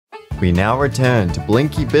We now return to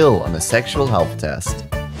Blinky Bill and the sexual health test.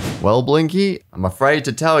 Well, Blinky, I'm afraid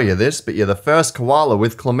to tell you this, but you're the first koala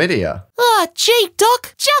with chlamydia. Oh, gee,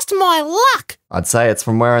 Doc, just my luck. I'd say it's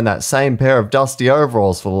from wearing that same pair of dusty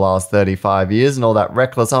overalls for the last 35 years and all that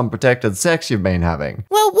reckless, unprotected sex you've been having.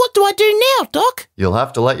 Well, what do I do now, Doc? You'll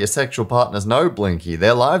have to let your sexual partners know, Blinky.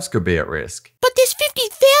 Their lives could be at risk. But there's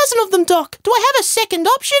 50,000 of them, Doc. Do I have a second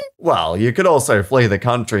option? Well, you could also flee the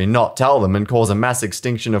country and not tell them and cause a mass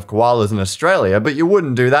extinction of koalas in Australia, but you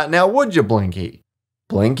wouldn't do that now, would you, Blinky?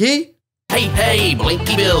 Blinky? Hey, hey,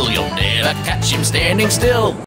 Blinky Bill, you'll never catch him standing still.